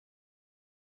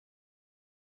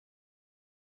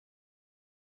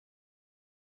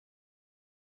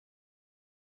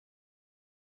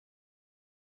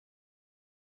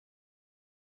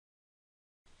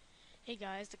Hey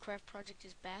guys, the craft project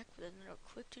is back with another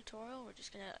quick tutorial. We're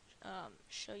just gonna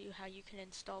show you how you can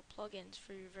install plugins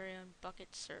for your very own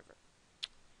Bukkit server.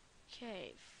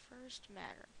 Okay, first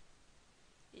matter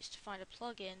is to find a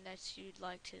plugin that you'd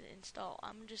like to install.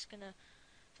 I'm just gonna,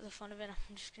 for the fun of it,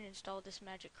 I'm just gonna install this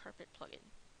magic carpet plugin.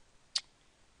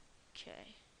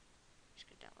 Okay, just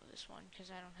gonna download this one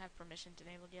because I don't have permissions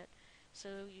enabled yet.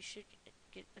 So you should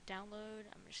get a download.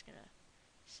 I'm just gonna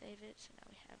save it. So now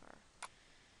we have our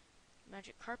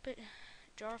magic carpet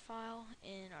jar file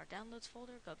in our downloads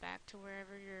folder. Go back to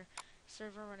wherever your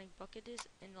server running Bukkit is.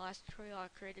 In the last tutorial I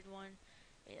created one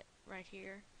right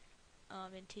here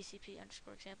in TCP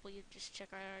underscore example. You just check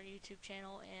out our YouTube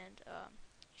channel and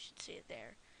you should see it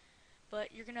there. But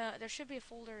there should be a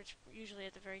folder, it's usually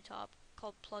at the very top,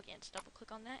 called plugins. Double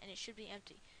click on that and it should be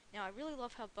empty. Now I really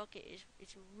love how Bukkit is,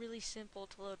 it's really simple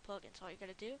to load plugins. All you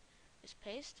gotta do is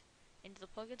paste into the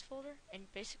plugins folder and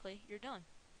basically you're done.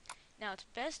 Now it's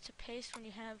best to paste when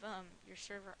you have your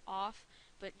server off,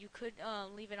 but you could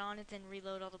leave it on and then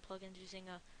reload all the plugins using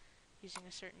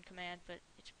a certain command, but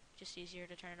it's just easier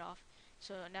to turn it off.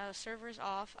 So now the server is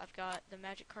off. I've got the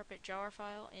Magic Carpet jar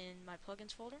file in my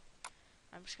plugins folder.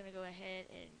 I'm just gonna go ahead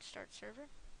and start server.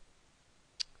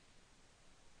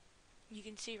 You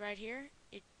can see right here,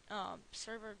 it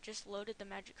server just loaded the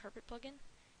Magic Carpet plugin.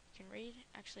 You can read.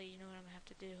 Actually, you know what I'm gonna have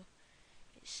to do?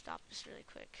 Stop this really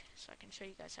quick so I can show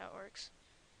you guys how it works.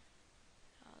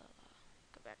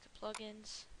 Go back to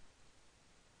plugins.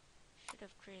 Should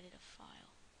have created a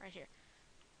file right here.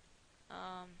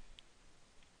 I'm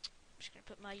just gonna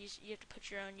put you have to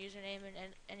put your own username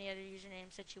and any other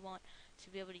usernames that you want to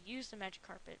be able to use the Magic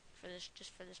Carpet for this,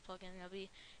 just for this plugin. There'll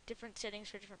be different settings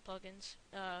for different plugins.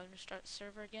 I'm gonna start the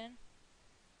server again.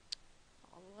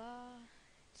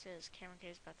 It says camera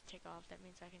case is about to take off. That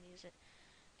means I can use it.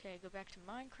 Okay, go back to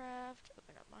Minecraft.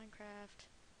 Open up Minecraft.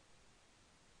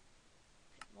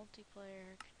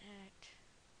 Multiplayer, connect.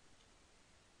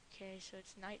 Okay, so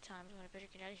it's nighttime, so I better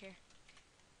get out of here.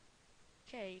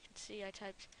 Okay, you can see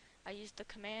I used the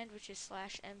command which is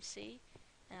 /mc,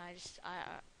 and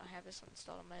I have this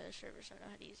installed on my other server, so I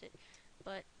know how to use it.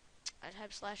 But I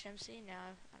type /mc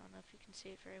now. I don't know if you can see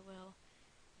it very well.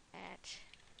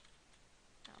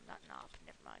 No, not NOP.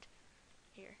 Never mind.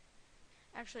 Here.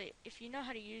 Actually, if you know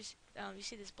how to use, you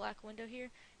see this black window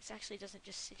here. It actually doesn't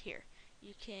just sit here.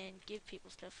 You can give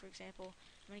people stuff. For example,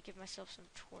 I'm gonna give myself some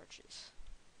torches.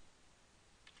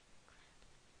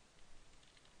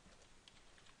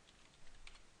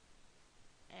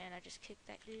 And I just kicked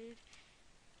that dude.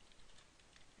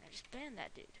 And I just banned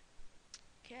that dude.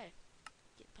 Okay.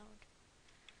 Get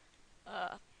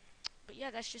pwned. But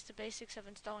yeah, that's just the basics of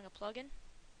installing a plugin.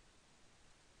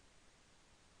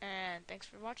 And thanks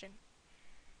for watching.